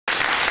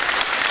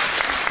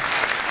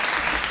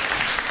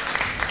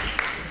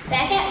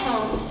Back at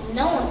home,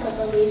 no one could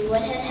believe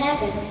what had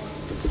happened.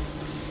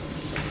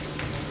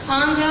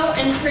 Pongo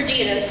and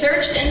Perdita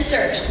searched and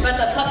searched, but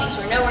the puppies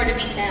were nowhere to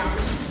be found.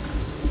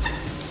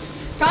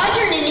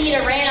 Roger and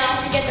Anita ran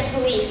off to get the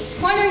police,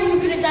 wondering who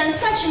could have done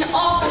such an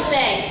awful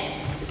thing.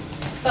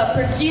 But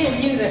Perdita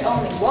knew that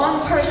only one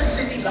person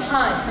could be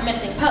behind her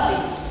missing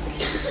puppies.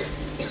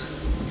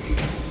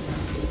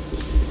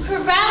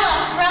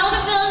 Corella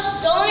has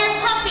stolen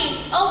her puppies.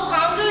 Oh,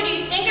 Pongo, do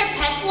you think our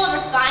pets will ever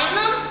find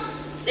them?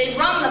 They've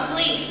rung the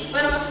police,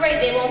 but I'm afraid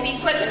they won't be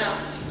quick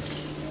enough.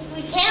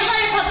 We can't let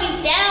our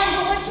puppies down,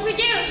 but what should we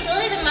do?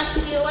 Surely there must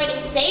be a way to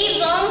save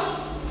them.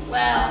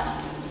 Well,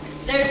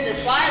 there's the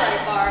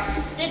Twilight Bar.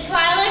 The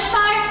Twilight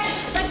Bar?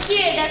 But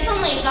dear, that's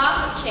only a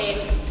gossip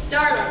chain.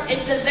 Darling,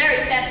 it's the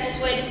very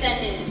fastest way to send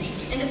news.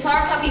 And if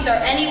our puppies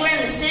are anywhere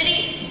in the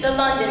city, the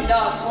London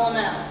dogs will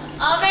know.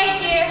 All right,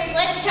 dear,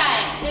 let's try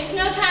it. There's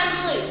no time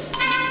to lose.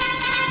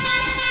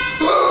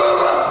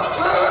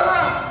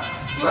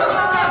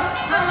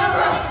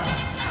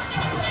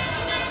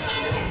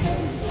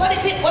 What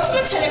is it? What's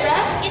the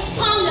telegraph? It's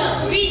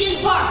Pongo,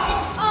 Regent's Park. It's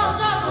all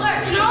dog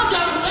alert. An all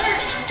dog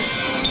alert.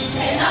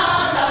 An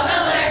all dog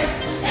alert.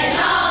 An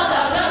all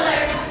dog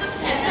alert.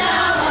 Has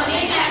someone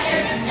been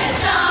captured? Has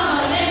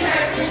someone been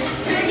hurt?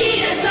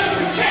 Perdita's wings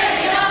were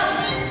carried off.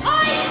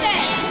 I say,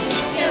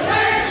 give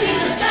word to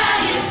the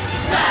stallions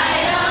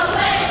right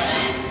away.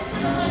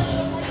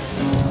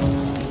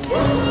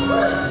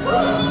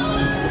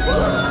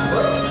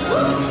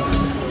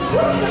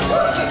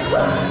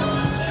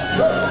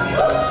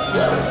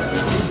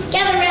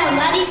 Gather round,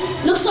 laddies.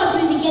 Looks like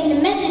we'll be getting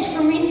a message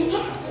from Regent's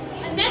Park.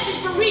 A message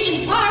from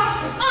Regent's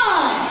Park?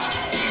 On!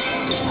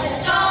 A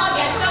dog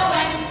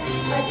SOS.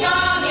 A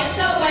dog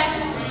SOS.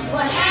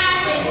 What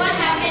happened? What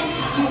happened?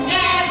 You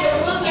never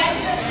will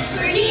guess.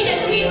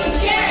 Perdita's feet were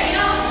carried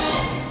off.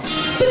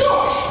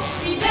 Bagosh!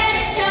 We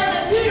better tell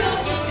the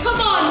poodles. Come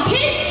on,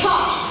 pish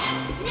tosh!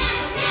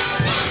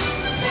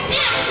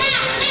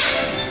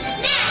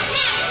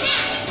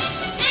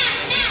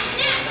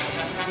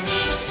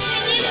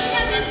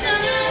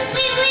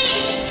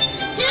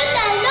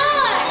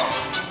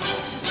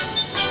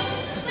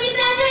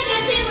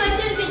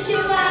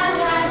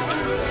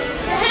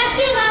 Perhaps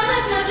you love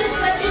us, know just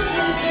what to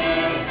do.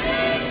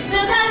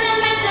 Because it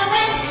might so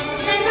well,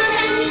 there's no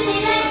time to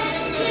delay.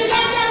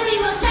 Together we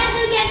will try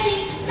to get the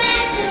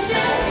message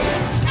through.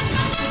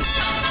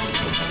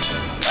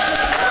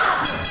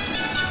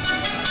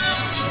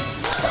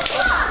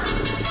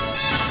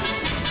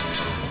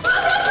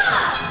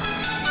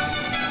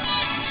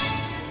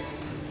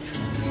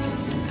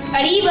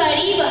 Arriba,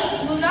 arriba.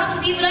 You will not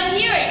believe what I'm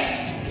hearing.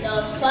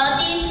 Those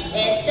puppies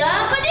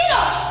están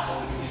perdidos.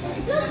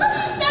 Los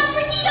puppies están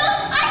perdidos.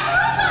 ¡Ay,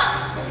 caramba!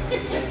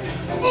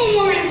 Un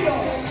momento.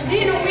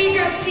 Didn't we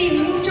just see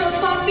muchos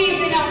puppies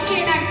in our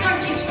canine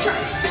country's truck?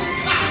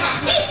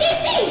 Sí, sí,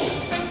 sí.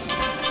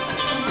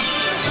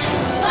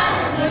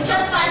 Spots,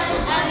 muchos spots,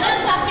 and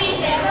those puppies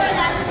never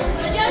left.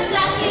 Muchos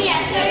glassy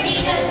as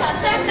Perdita's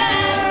pups are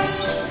found.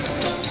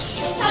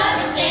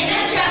 Pups in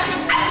a truck.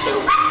 Achoo!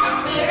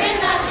 We're in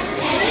luck,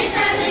 and it's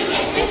time to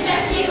get this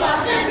rescue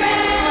off the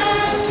ground.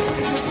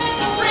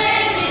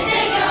 Where did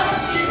they go?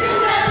 To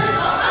Corella's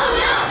vault? Oh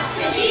no!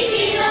 Could she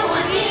be the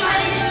one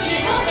behind this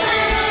evil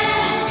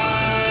plan?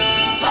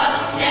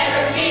 Pups,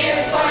 never fear,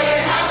 for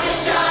your help is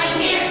drawing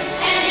near.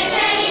 And if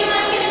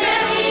anyone can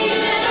rescue you,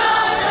 the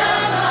dogs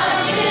of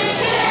London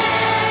can.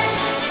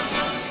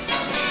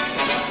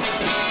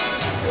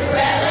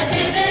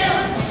 Relative ill.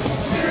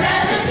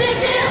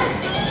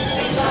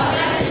 We've all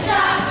got to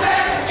stop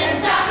her, and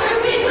stop her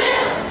we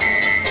will.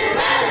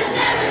 Corella's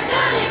never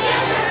gonna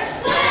get her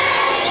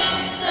way.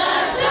 The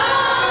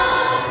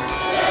dogs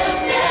will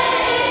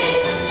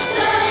save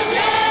the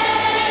day.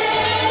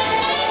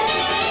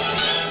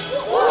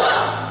 Whoa!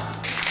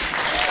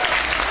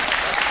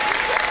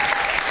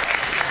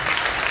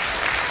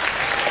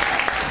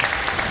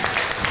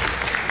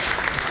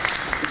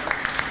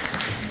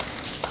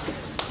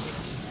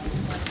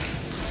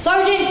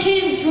 Sergeant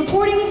Tibbs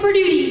reporting for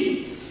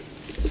duty.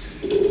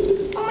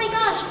 Oh my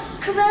gosh,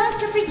 Corella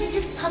took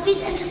Perdita's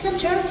puppies and took them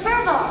to her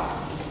fur vault.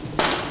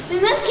 We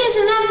must get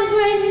them out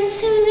before it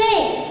is too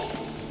late.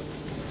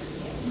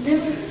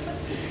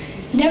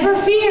 Never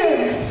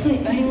fear,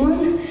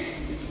 anyone.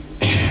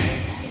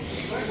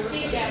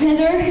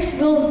 Nether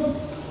will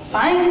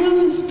find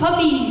those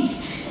puppies.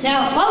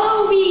 Now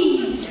follow me.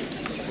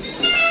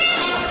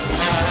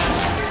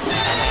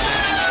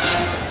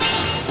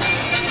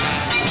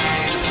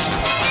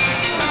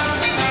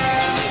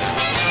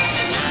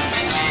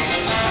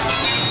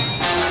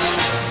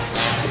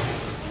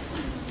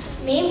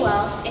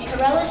 Meanwhile, in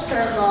Corella's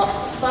fur vault,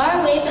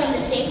 far away from the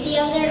safety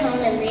of their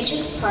home in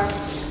Regent's Park,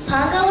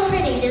 Pongo and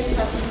Perdita's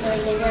puppies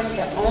learned they weren't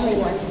the only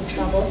ones in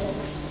trouble.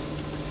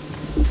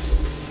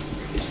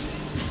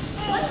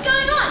 What's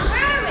going on?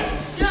 Where are we?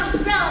 You're on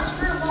Corella's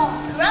fur vault.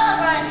 Corella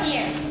brought us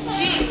here.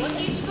 Gee, what do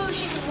you suppose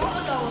she would want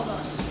with all of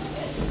us?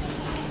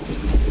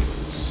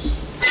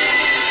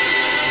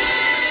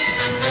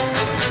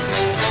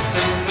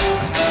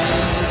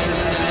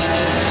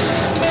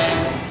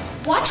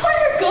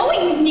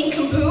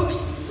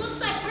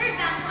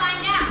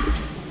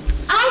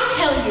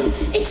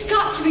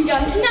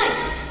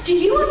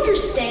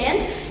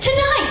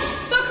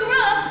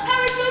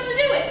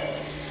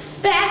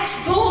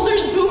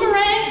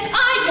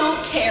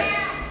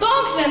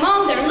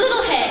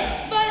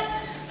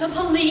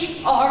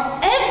 police are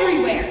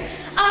everywhere.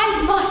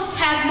 I must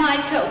have my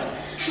coat.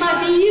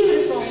 My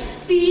beautiful,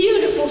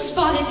 beautiful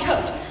spotted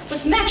coat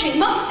with matching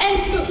muff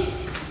and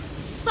boots.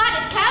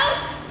 Spotted coat?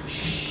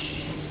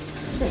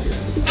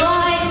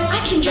 Why, I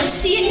can just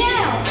see it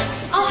now.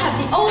 I'll have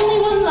the only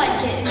one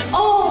like it in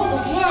all the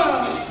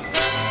world.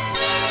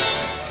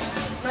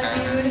 My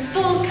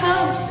beautiful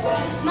coat,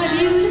 my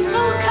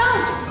beautiful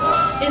coat.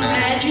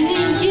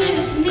 Imagining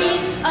gives me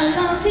a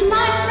lump in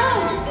my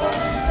throat.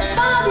 A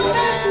spotted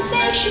fur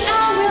sensation I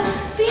will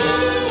be.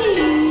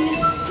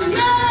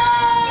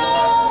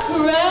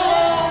 Corella.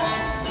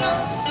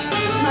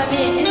 My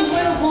mittens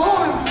will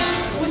warm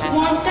with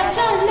warmth that's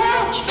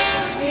unmatched.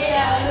 Made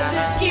out of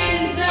the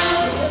skins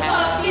of the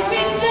puppies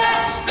we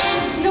snatched.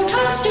 No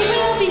toaster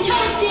will be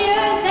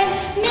toastier than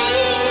me.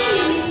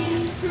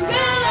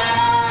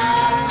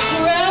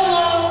 Corella.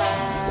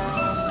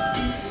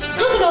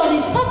 Look at all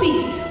these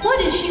puppies. What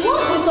does she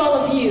want with all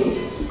of you?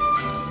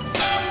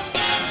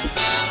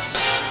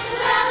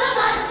 Corella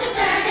wants to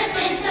turn us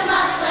into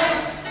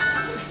mufflers.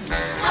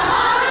 How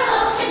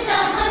horrible can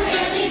someone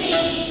really be?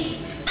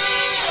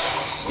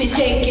 Please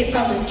take it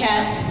from this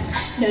cat.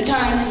 No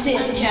time to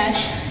sit and chat.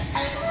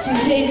 To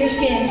take her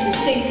skin, so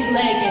sink your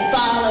leg and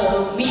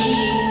follow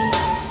me.